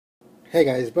Hey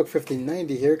guys, Book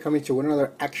 5090 here, coming to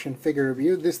another action figure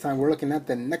review. This time we're looking at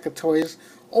the NECA Toys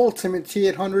Ultimate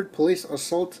T-800 Police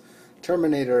Assault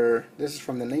Terminator. This is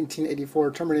from the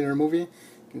 1984 Terminator movie. You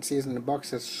can see it's in the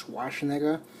box. It says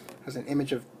Schwarzenegger. Has an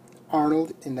image of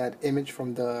Arnold in that image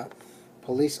from the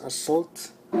Police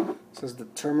Assault. It says the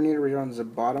Terminator right here on the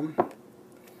bottom.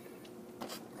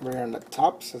 Right here on the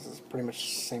top says it's pretty much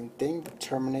the same thing. The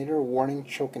Terminator, warning,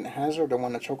 choke and hazard. Don't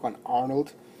want to choke on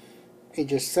Arnold.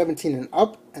 Ages 17 and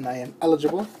up, and I am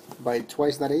eligible by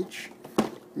twice that age.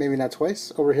 Maybe not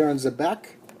twice. Over here on the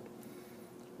back,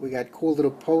 we got cool little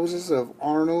poses of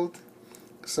Arnold,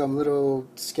 some little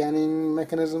scanning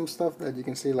mechanism stuff that you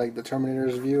can see, like the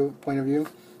Terminator's point of view.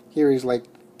 Here he's like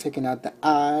taking out the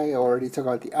eye, or he took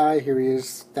out the eye. Here he is,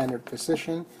 standard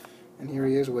position, and here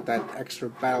he is with that extra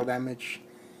battle damage.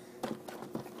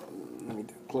 Let me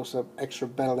do a close up, extra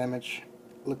battle damage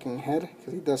looking head,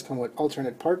 because he does come with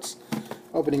alternate parts.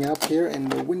 Opening up here in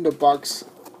the window box,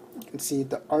 you can see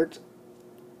the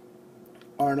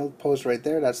Arnold pose right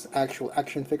there. That's the actual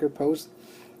action figure pose.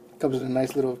 Comes with a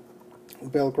nice little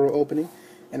Velcro opening.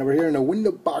 And over here in the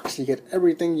window box, you get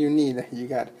everything you need. You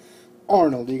got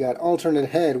Arnold, you got alternate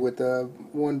head with the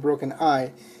one broken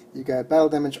eye, you got battle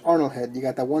damage Arnold head, you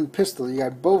got that one pistol, you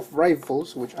got both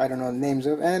rifles, which I don't know the names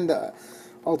of, and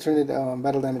alternate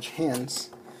battle damage hands.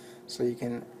 So you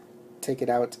can take it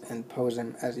out and pose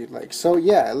him as you'd like. So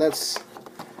yeah, let's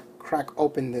crack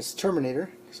open this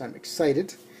Terminator, because I'm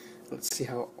excited. Let's see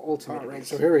how ultimate it is.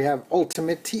 So here we have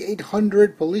Ultimate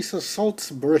T-800 Police Assault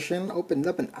version, opened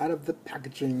up and out of the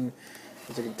packaging.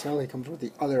 As you can tell, he comes with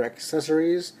the other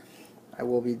accessories. I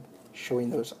will be showing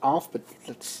those off, but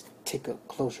let's take a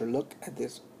closer look at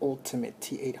this Ultimate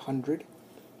T-800.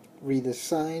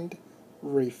 Redesigned,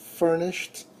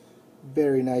 refurnished.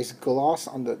 Very nice gloss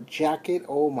on the jacket.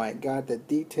 Oh my god, the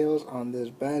details on this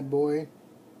bad boy.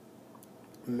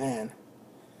 Man.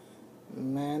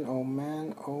 Man, oh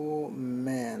man, oh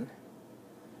man.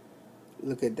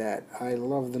 Look at that. I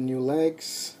love the new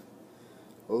legs.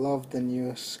 Love the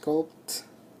new sculpt.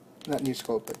 Not new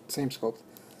sculpt, but same sculpt.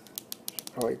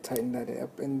 Should probably tighten that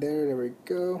up in there. There we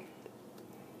go.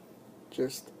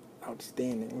 Just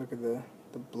outstanding. Look at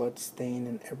the blood stain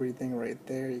and everything right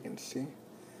there. You can see.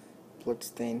 Blood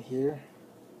stain here,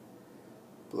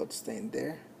 blood stain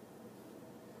there,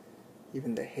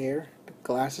 even the hair, the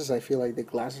glasses. I feel like the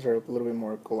glasses are a little bit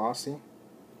more glossy.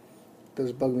 It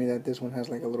does bug me that this one has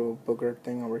like a little booger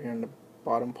thing over here on the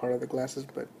bottom part of the glasses,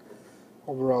 but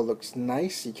overall looks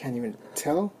nice. You can't even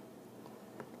tell.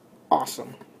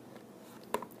 Awesome.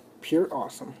 Pure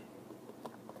awesome.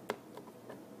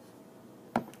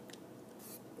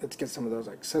 Let's get some of those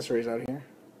accessories out here.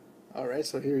 Alright,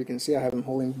 so here you can see I have him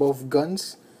holding both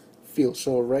guns. Feels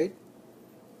so right.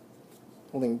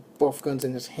 Holding both guns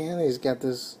in his hand. He's got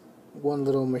this one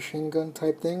little machine gun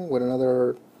type thing with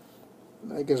another,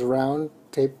 I guess, round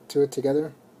taped to it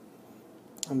together.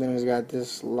 And then he's got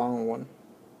this long one.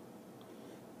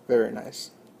 Very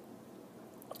nice.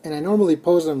 And I normally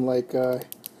pose him like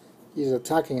he's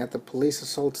attacking at the police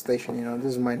assault station. You know,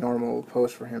 this is my normal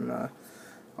pose for him.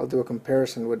 I'll do a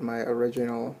comparison with my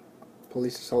original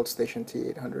Police Assault Station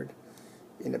T-800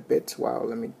 in a bit. Wow,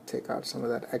 let me take out some of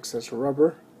that excess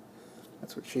rubber.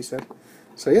 That's what she said.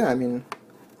 So yeah, I mean,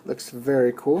 looks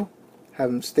very cool. Have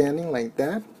him standing like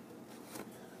that.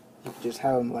 You can just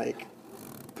have him like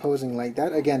posing like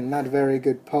that. Again, not very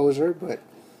good poser, but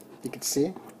you can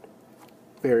see.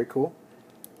 Very cool.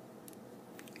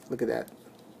 Look at that.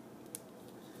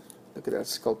 Look at that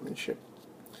sculptmanship.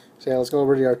 So yeah, let's go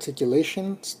over the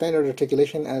articulation. Standard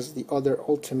articulation as the other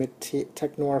Ultimate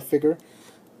Tech Noir figure.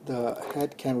 The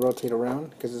head can rotate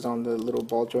around because it's on the little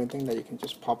ball joint thing that you can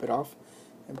just pop it off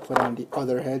and put on the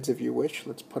other heads if you wish.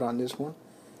 Let's put on this one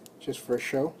just for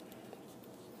show.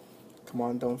 Come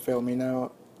on, don't fail me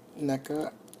now,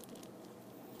 NECA.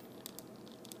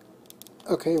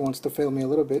 Okay, wants to fail me a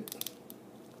little bit.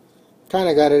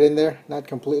 Kinda got it in there, not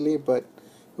completely, but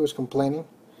it was complaining.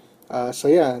 So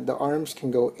yeah, the arms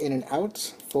can go in and out,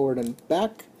 forward and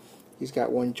back. He's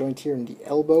got one joint here in the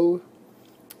elbow.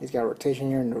 He's got rotation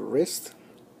here in the wrist.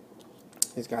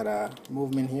 He's got a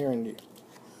movement here in the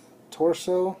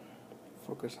torso.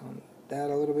 Focus on that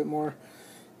a little bit more.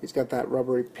 He's got that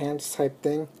rubbery pants type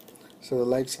thing, so the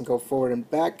legs can go forward and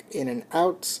back, in and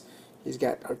out. He's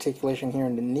got articulation here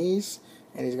in the knees,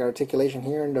 and he's got articulation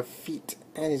here in the feet,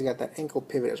 and he's got that ankle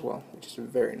pivot as well, which is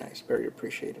very nice, very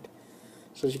appreciated.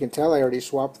 So as you can tell, I already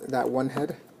swapped that one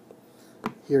head.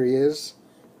 Here he is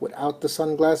without the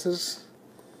sunglasses.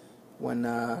 When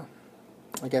I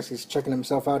guess he's checking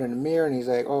himself out in the mirror and he's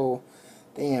like, oh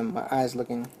damn, my eyes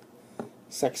looking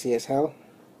sexy as hell.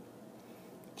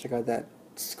 Check out that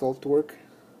sculpt work.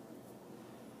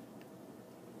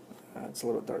 It's a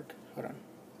little dark. Hold on.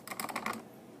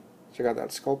 Check out that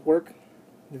sculpt work.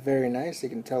 Very nice. You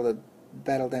can tell the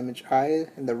battle damage eye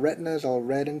and the retina is all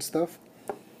red and stuff.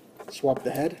 Swap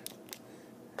the head.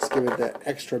 Let's give it the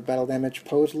extra battle damage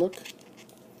pose look.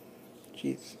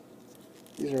 Jeez.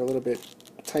 These are a little bit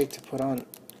tight to put on.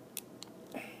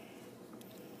 I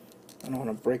don't want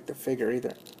to break the figure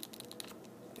either.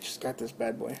 Just got this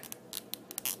bad boy.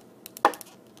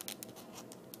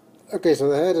 Okay, so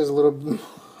the head is a little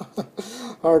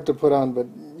hard to put on, but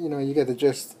you know, you get the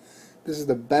gist. This is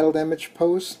the battle damage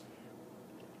pose.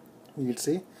 You can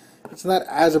see it's not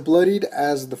as bloodied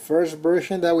as the first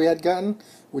version that we had gotten,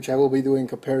 which I will be doing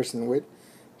comparison with,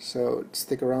 so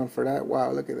stick around for that.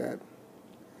 Wow, look at that.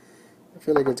 I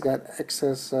feel like it's got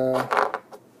excess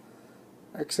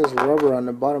rubber on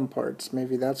the bottom parts.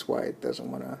 Maybe that's why it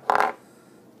doesn't want to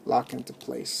lock into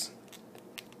place.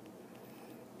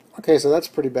 Okay, so that's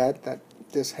pretty bad that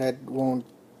this head won't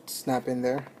snap in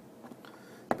there.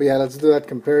 But yeah, let's do that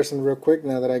comparison real quick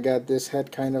now that I got this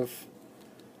head kind of,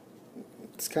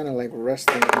 it's kind of like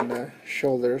resting on the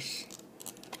shoulders.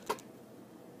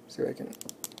 See if I can,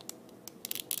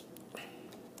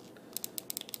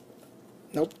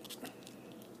 nope.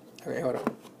 Okay, hold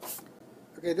on.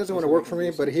 Okay, it doesn't want to work for me,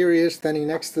 but here he is standing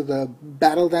next to the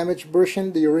battle damage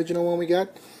version, the original one we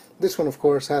got. This one, of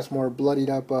course, has more bloodied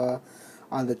up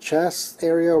on the chest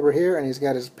area over here, and he's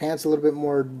got his pants a little bit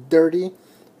more dirty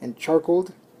and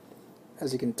charcoaled,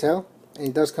 as you can tell. And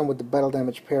he does come with the battle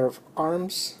damage pair of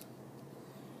arms,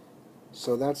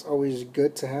 so that's always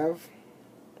good to have.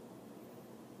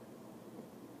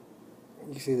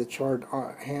 You see the charred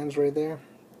hands right there.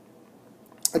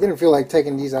 I didn't feel like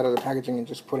taking these out of the packaging and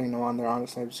just putting them on there,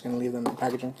 honestly. I'm just going to leave them in the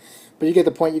packaging. But you get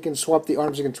the point. You can swap the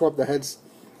arms, you can swap the heads.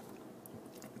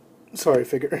 Sorry,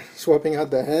 figure. Swapping out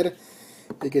the head.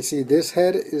 You can see this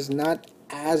head is not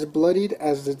as bloodied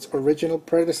as its original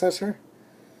predecessor.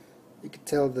 You can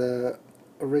tell the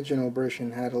original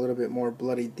version had a little bit more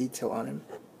bloody detail on him.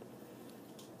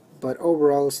 But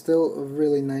overall, still a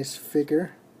really nice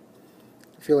figure.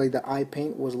 I feel like the eye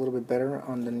paint was a little bit better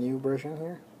on the new version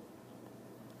here.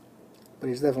 But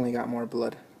he's definitely got more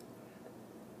blood.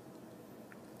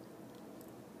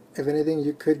 If anything,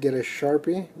 you could get a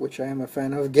Sharpie, which I am a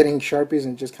fan of, getting Sharpies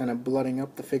and just kind of blooding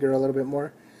up the figure a little bit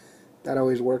more. That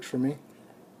always works for me.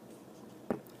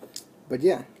 But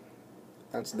yeah,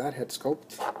 that's that head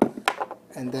sculpt.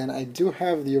 And then I do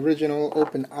have the original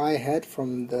open eye head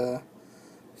from the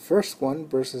first one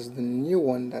versus the new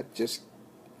one that just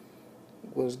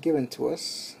was given to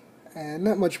us. And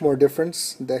not much more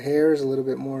difference. The hair is a little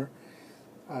bit more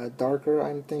darker,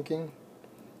 I'm thinking,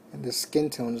 and the skin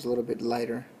tone is a little bit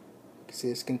lighter. You can see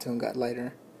the skin tone got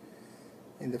lighter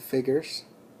in the figures,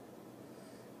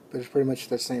 but it's pretty much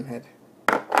the same head.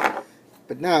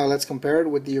 But now let's compare it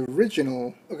with the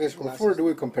original. Okay, so before I do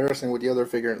a comparison with the other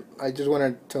figure, I just want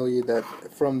to tell you that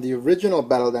from the original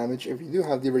battle damage, if you do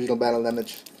have the original battle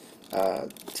damage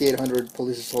T-800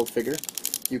 police assault figure,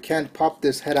 you can't pop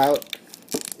this head out.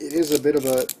 It is a bit of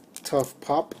a tough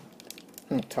pop.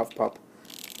 Tough pop.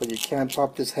 But you can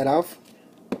pop this head off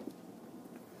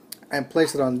and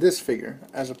place it on this figure,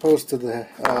 as opposed to the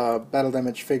battle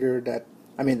damage figure that,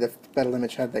 I mean the battle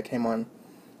damage head that came on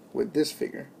with this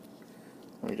figure.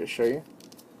 Let me just show you.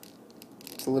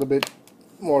 It's a little bit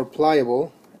more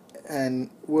pliable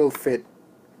and will fit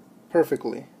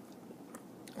perfectly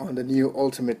on the new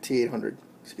Ultimate T-800.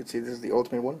 As you can see, this is the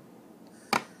Ultimate one.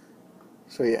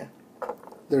 So yeah,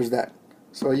 there's that.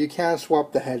 So you can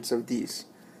swap the heads of these.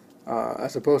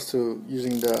 As opposed to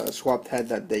using the swapped head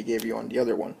that they gave you on the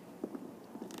other one.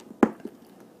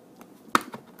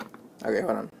 Okay,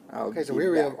 hold on. Okay, so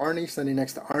here we have Arnie standing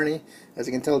next to Arnie. As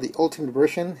you can tell, the Ultimate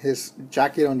version, his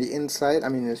jacket on the inside, I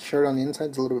mean his shirt on the inside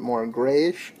is a little bit more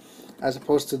grayish, as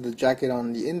opposed to the jacket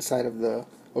on the inside of the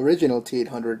original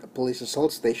T-800 Police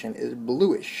Assault Station is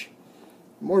bluish.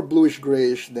 More bluish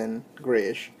grayish than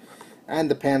grayish. And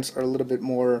the pants are a little bit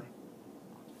more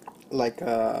like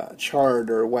charred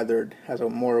or weathered, has a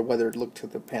more weathered look to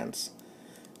the pants.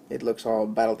 It looks all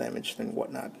battle damaged and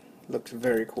whatnot. Looks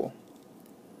very cool.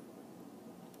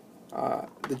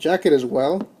 The jacket as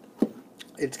well,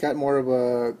 it's got more of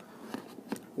a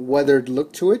weathered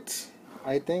look to it,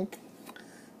 I think.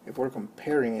 If we're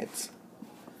comparing it,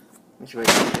 let me see if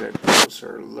I can get a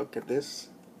closer look at this.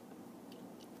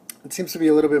 It seems to be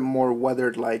a little bit more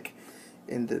weathered, like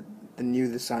in the new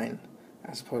design,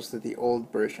 as opposed to the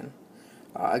old version.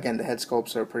 Again, the head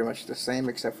sculpts are pretty much the same,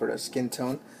 except for the skin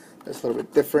tone. That's a little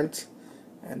bit different.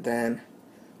 And then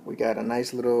we got a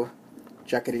nice little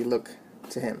jackety look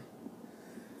to him.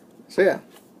 So yeah,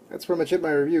 that's pretty much it,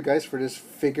 my review, guys, for this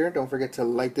figure. Don't forget to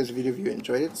like this video if you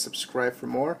enjoyed it. Subscribe for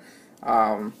more.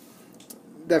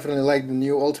 Definitely like the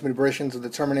new Ultimate versions of the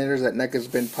Terminators that NECA's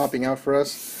been popping out for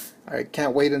us. I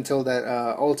can't wait until that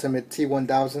Ultimate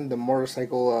T-1000, the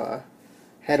motorcycle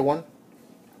head one.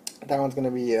 That one's going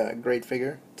to be a great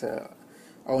figure to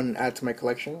own and add to my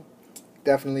collection.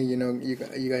 Definitely, you know, you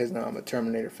guys know I'm a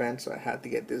Terminator fan, so I had to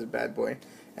get this bad boy.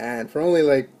 And for only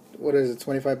like, what is it,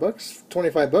 25 bucks?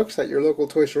 25 bucks at your local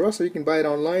Toys R Us, so you can buy it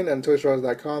online on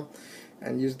toysrus.com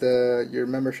and use your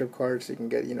membership card so you can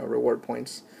get, you know, reward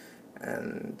points.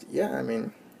 And yeah, I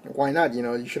mean, why not? You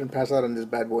know, you shouldn't pass out on this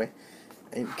bad boy.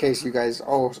 In case you guys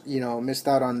all, you know, missed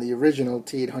out on the original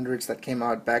T-800s that came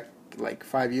out back like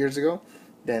 5 years ago,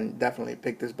 then definitely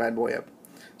pick this bad boy up.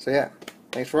 So yeah,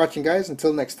 thanks for watching, guys.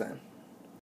 Until next time.